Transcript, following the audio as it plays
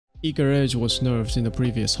Eager Edge was nerfed in the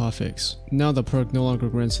previous hotfix. Now the perk no longer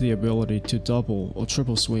grants the ability to double or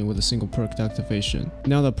triple swing with a single perk activation.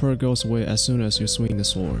 Now the perk goes away as soon as you swing the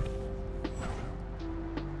sword.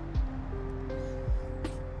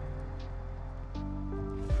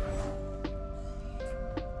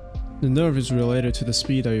 The nerf is related to the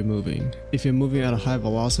speed that you're moving. If you're moving at a high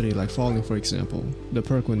velocity like falling for example, the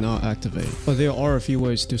perk will not activate. But there are a few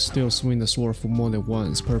ways to still swing the sword for more than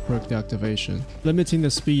once per perk activation. Limiting the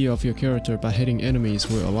speed of your character by hitting enemies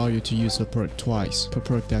will allow you to use the perk twice per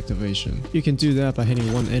perk activation. You can do that by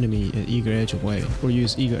hitting one enemy and Eager Edge away, or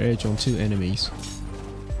use Eager Edge on 2 enemies.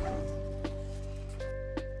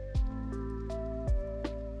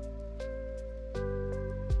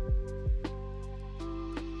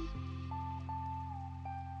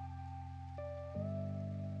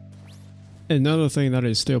 Another thing that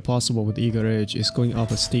is still possible with Eager Edge is going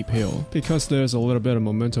up a steep hill. Because there's a little bit of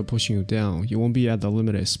momentum pushing you down, you won't be at the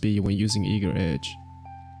limited speed when using Eager Edge.